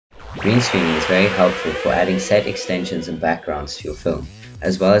Green screening is very helpful for adding set extensions and backgrounds to your film,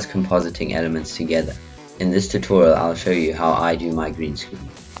 as well as compositing elements together. In this tutorial, I'll show you how I do my green screen.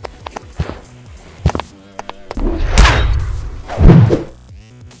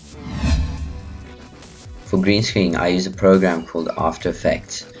 For green screening, I use a program called After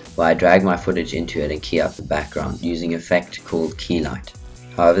Effects, where I drag my footage into it and key out the background using an effect called Keylight.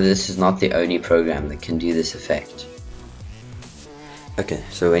 However, this is not the only program that can do this effect. Okay,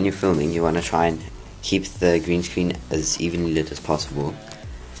 so when you're filming, you want to try and keep the green screen as evenly lit as possible,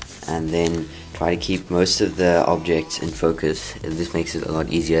 and then try to keep most of the objects in focus. This makes it a lot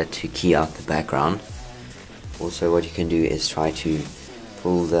easier to key out the background. Also, what you can do is try to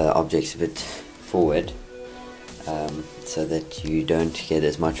pull the objects a bit forward so that you don't get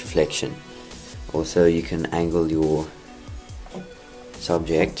as much reflection. Also, you can angle your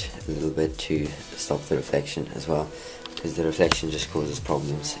subject a little bit to stop the reflection as well, because the reflection just causes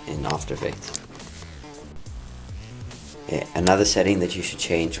problems in After Effects. Yeah, another setting that you should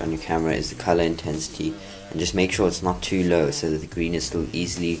change on your camera is the color intensity, and just make sure it's not too low so that the green is still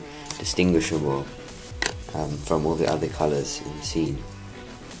easily distinguishable from all the other colors in the scene.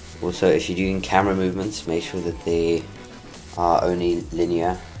 Also, if you're doing camera movements, make sure that they are only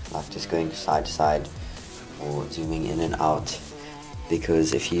linear, like just going side to side or zooming in and out,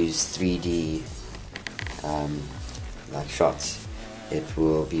 because if you use 3D like shots, it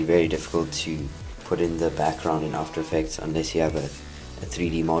will be very difficult to put in the background in After Effects unless you have a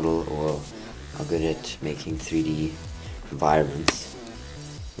 3D model or are good at making 3D environments,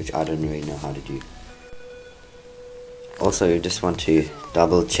 which I don't really know how to do. Also, you just want to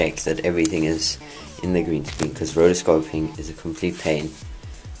double check that everything is in the green screen, because rotoscoping is a complete pain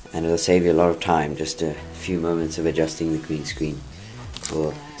and it'll save you a lot of time. Just a few moments of adjusting the green screen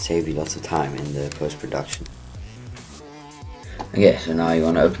will save you lots of time in the post-production. Okay, so now you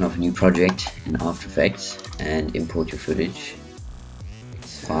want to open up a new project in After Effects and import your footage.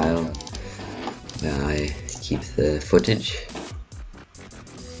 It's File, where I keep the footage.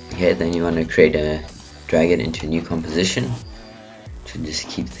 Okay, then you want to drag it into a new composition to just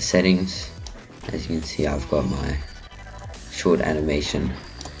keep the settings. As you can see, I've got my short animation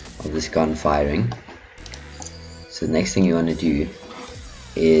of this gun firing. So the next thing you want to do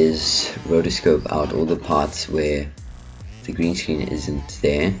is rotoscope out all the parts where the green screen isn't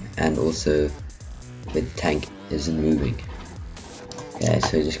there, and also where the tank isn't moving. Okay,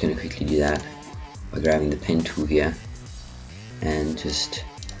 so we're just going to quickly do that by grabbing the pen tool here and just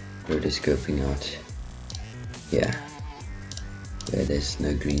rotoscoping out here where there's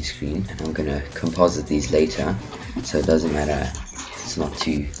no green screen. And I'm going to composite these later, so it doesn't matter if it's not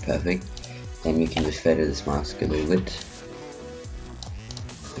too perfect. Then we can just feather this mask a little bit.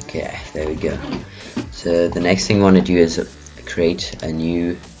 Okay, there we go. So the next thing we want to do is create a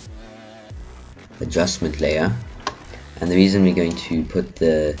new adjustment layer, and the reason we're going to put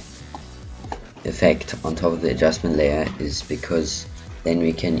the effect on top of the adjustment layer is because then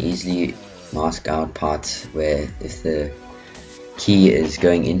we can easily mask out parts where, if the key is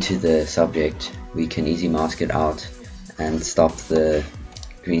going into the subject, we can easily mask it out and stop the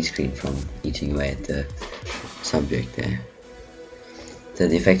green screen from eating away at the subject there. So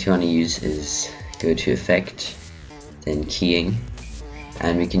the effect you want to use is go to Effect, then Keying,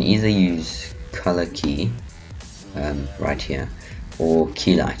 and we can either use Color Key right here, or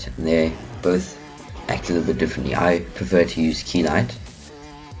Keylight, and they both act a little bit differently. I prefer to use Keylight.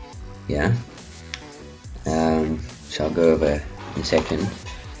 Yeah, so I'll go over in a second,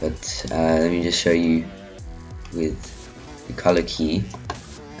 but let me just show you with the Color Key.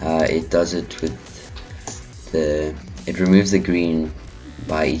 It does it with it removes the green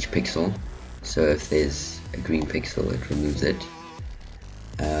by each pixel, so if there's a green pixel it removes it,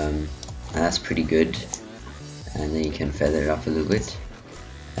 and that's pretty good, and then you can feather it up a little bit.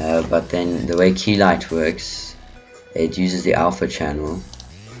 But then the way Keylight works, it uses the alpha channel,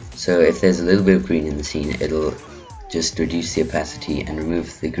 so if there's a little bit of green in the scene, it'll just reduce the opacity and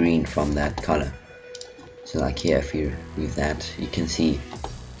remove the green from that color. So like here, if you remove that, you can see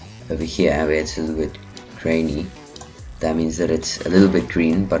over here where it's a little bit grainy, that means that it's a little bit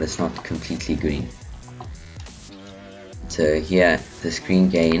green, but it's not completely green. So here, the screen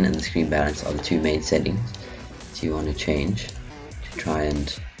gain and the screen balance are the two main settings that you want to change to try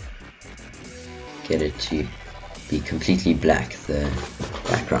and get it to be completely black, the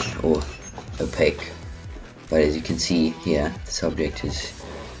background, or opaque. But as you can see here, the subject is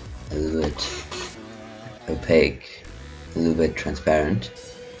a little bit opaque, a little bit transparent.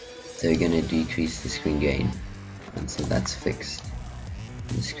 So we're going to decrease the screen gain until that's fixed.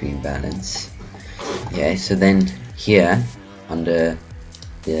 The screen balance. Yeah, so then here under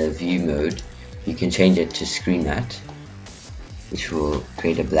the view mode, you can change it to screen matte, which will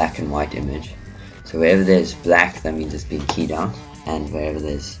create a black and white image. So wherever there's black, that means it's being keyed out, and wherever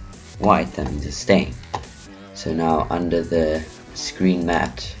there's white, that means it's staying. So now under the screen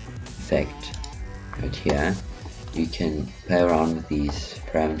matte effect right here, you can play around with these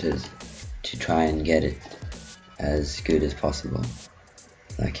parameters to try and get it as good as possible.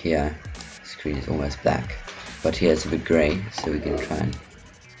 Like here, the screen is almost black, but here it's a bit grey, so we can try and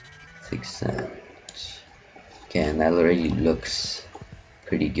fix that. Okay, and that already looks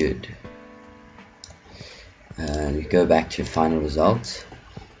pretty good. We go back to final result,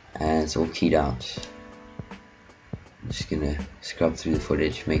 and it's all keyed out. I'm just gonna scrub through the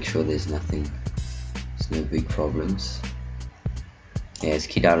footage, make sure there's no big problems. Yeah, it's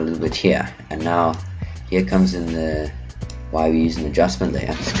keyed out a little bit here, and now here comes in the why we use an adjustment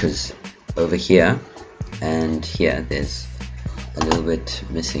layer, because over here and here there's a little bit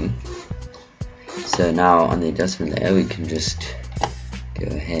missing. So now on the adjustment layer we can just go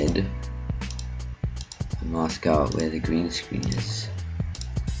ahead and mask out where the green screen is,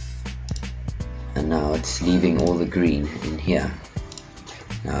 and now it's leaving all the green in here.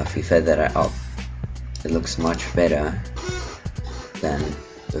 Now if we fed that up, it looks much better than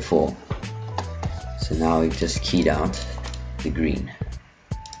before. So now we've just keyed out the green.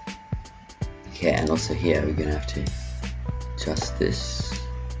 Okay, and also here we're gonna have to adjust this.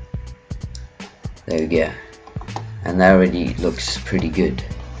 There we go, and that already looks pretty good.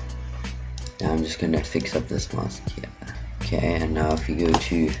 Now I'm just gonna fix up this mask here. Okay, and now if you go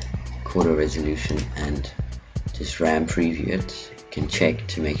to quarter resolution and just RAM preview it, you can check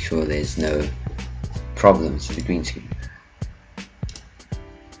to make sure there's no problems with the green screen.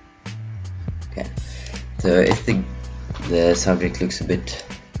 Okay, so if the subject looks a bit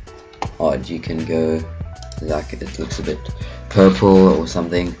odd, you can go, like it looks a bit purple or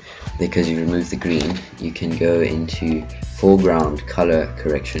something because you removed the green, you can go into foreground color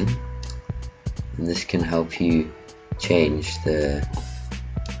correction, and this can help you change the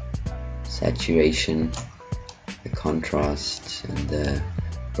saturation, the contrast, and the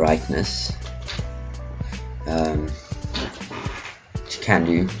brightness, which you can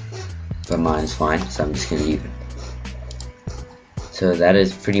do, but mine's fine, so I'm just going to leave it. So that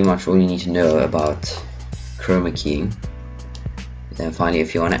is pretty much all you need to know about chroma keying. Then finally,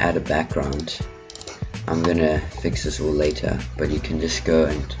 if you want to add a background, I'm going to fix this all later, but you can just go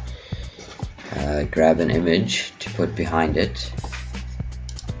and grab an image to put behind it.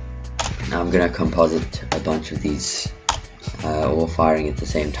 Now I'm going to composite a bunch of these all firing at the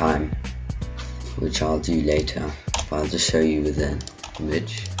same time, which I'll do later. But I'll just show you with an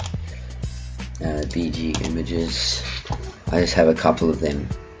image. BG images. I just have a couple of them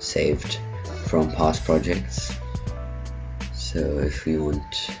saved from past projects. So if we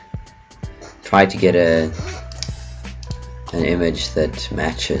want, try to get an image that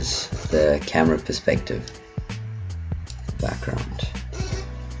matches the camera perspective background,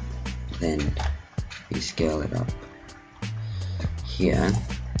 then we scale it up here.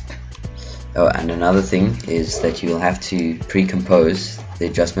 Oh, and another thing is that you'll have to pre-compose the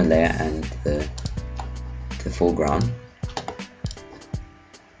adjustment layer and the foreground,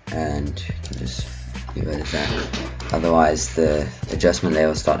 and you can just get rid of that. Otherwise the adjustment layer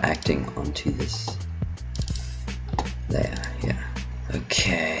will start acting onto this layer here.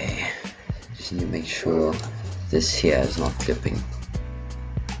 Okay, just need to make sure this here is not clipping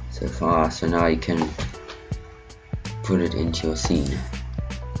so far. So now you can put it into your scene.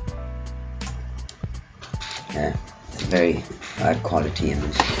 Yeah, it's a very high quality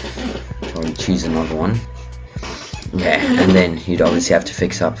image. Probably choose another one. Okay, and then you'd obviously have to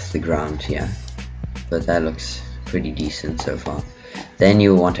fix up the ground here, but that looks pretty decent so far. Then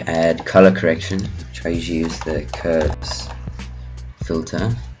you'll want to add color correction, which I usually use the curves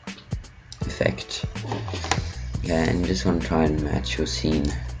filter effect. Okay, and you just want to try and match your scene.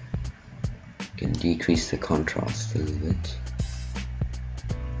 You can decrease the contrast a little bit.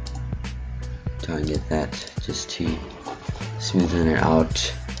 Try and get that just to smoothen it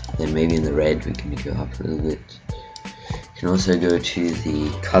out. Then maybe in the red we can go up a little bit. You can also go to the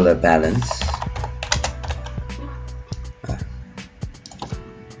color balance.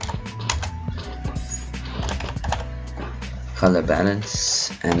 Color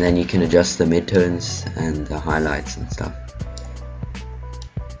balance, and then you can adjust the midtones and the highlights and stuff.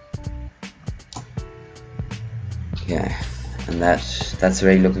 Yeah, and that's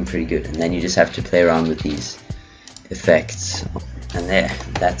already looking pretty good. And then you just have to play around with these effects, and there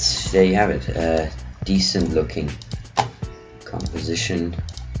you have it, a decent looking composition.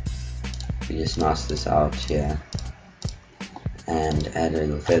 We just mask this out here, and add a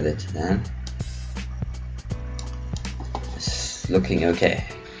little feather to that. It's looking okay.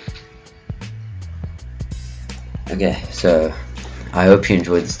 Okay, so I hope you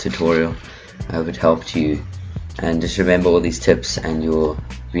enjoyed this tutorial. I hope it helped you, and just remember all these tips and your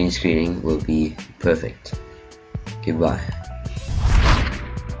green screening will be perfect. Goodbye.